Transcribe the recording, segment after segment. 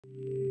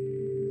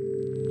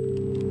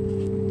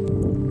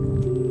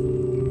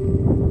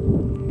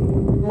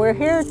We're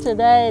here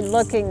today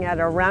looking at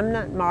a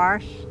remnant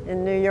marsh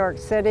in New York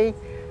City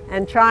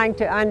and trying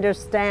to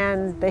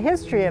understand the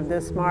history of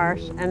this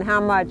marsh and how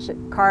much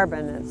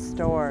carbon it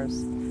stores.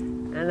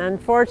 And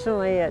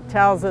unfortunately, it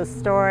tells a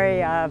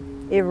story of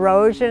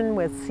erosion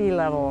with sea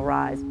level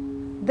rise.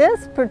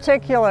 This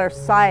particular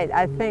site,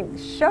 I think,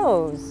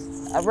 shows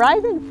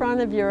right in front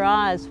of your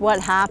eyes what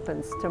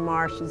happens to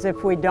marshes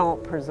if we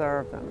don't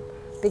preserve them.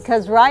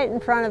 Because right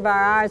in front of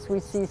our eyes, we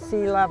see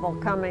sea level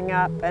coming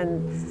up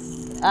and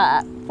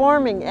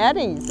forming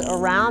eddies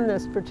around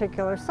this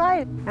particular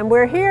site. And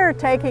we're here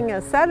taking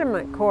a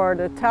sediment core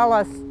to tell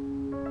us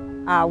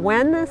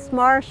when this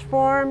marsh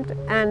formed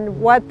and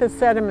what the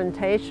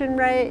sedimentation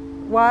rate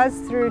was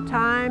through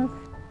time.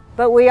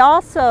 But we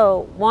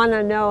also want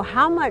to know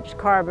how much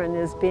carbon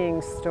is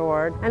being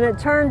stored. And it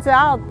turns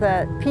out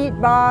that peat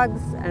bogs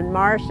and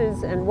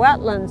marshes and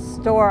wetlands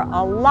store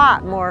a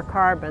lot more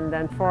carbon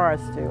than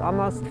forests do,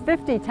 almost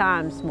 50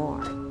 times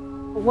more.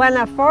 When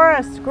a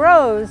forest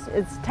grows,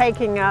 it's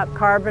taking up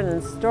carbon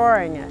and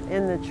storing it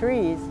in the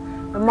trees.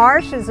 The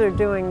marshes are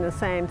doing the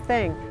same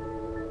thing.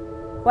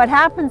 What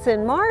happens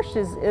in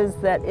marshes is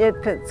that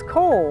if it's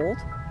cold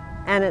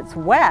and it's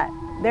wet,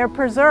 they're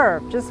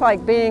preserved, just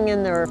like being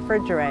in the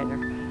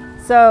refrigerator.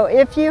 So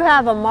if you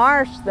have a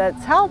marsh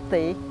that's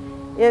healthy,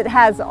 it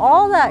has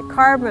all that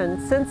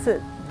carbon since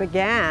it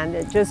began.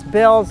 It just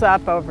builds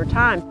up over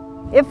time.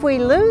 If we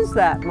lose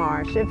that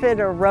marsh, if it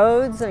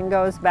erodes and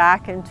goes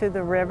back into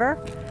the river,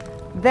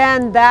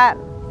 then that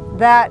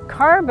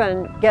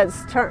carbon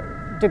gets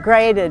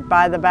degraded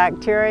by the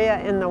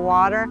bacteria in the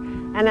water,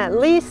 and at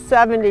least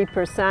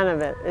 70%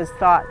 of it is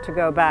thought to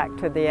go back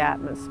to the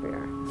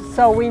atmosphere.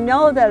 So we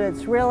know that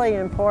it's really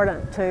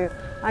important to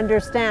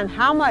understand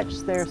how much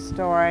they're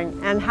storing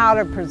and how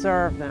to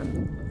preserve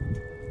them.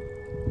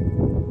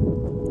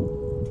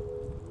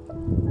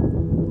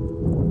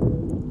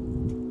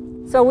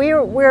 So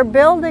we're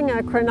building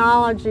a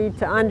chronology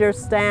to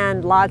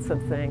understand lots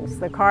of things: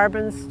 the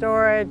carbon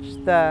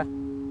storage, the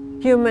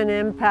human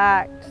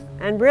impact,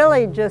 and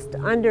really just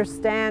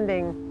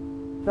understanding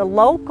the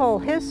local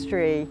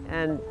history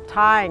and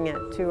tying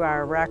it to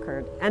our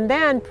record. And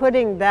then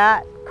putting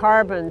that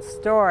carbon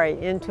story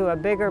into a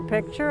bigger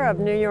picture of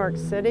New York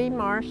City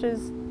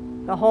marshes,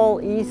 the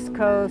whole East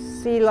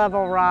Coast, sea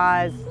level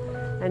rise,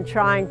 and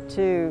trying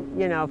to,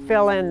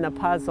 fill in the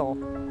puzzle.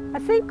 I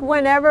think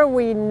whenever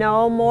we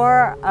know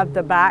more of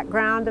the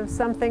background of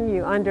something,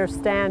 you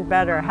understand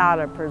better how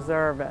to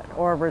preserve it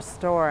or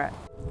restore it.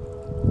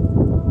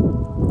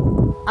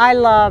 I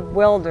love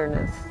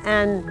wilderness,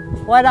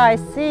 and what I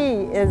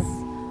see is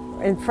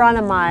in front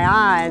of my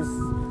eyes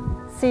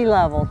sea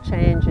level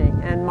changing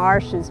and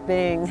marshes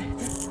being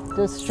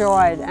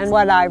destroyed. And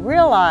what I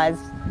realize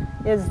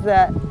is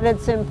that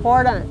it's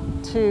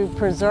important to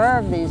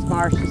preserve these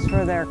marshes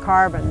for their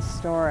carbon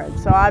storage.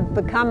 So I've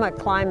become a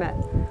climate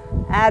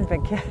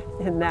advocate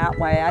in that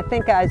way. I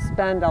think I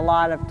spend a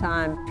lot of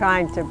time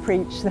trying to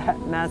preach that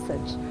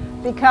message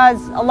because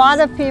a lot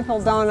of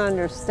people don't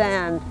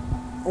understand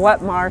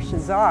what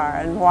marshes are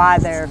and why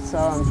they're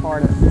so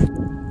important.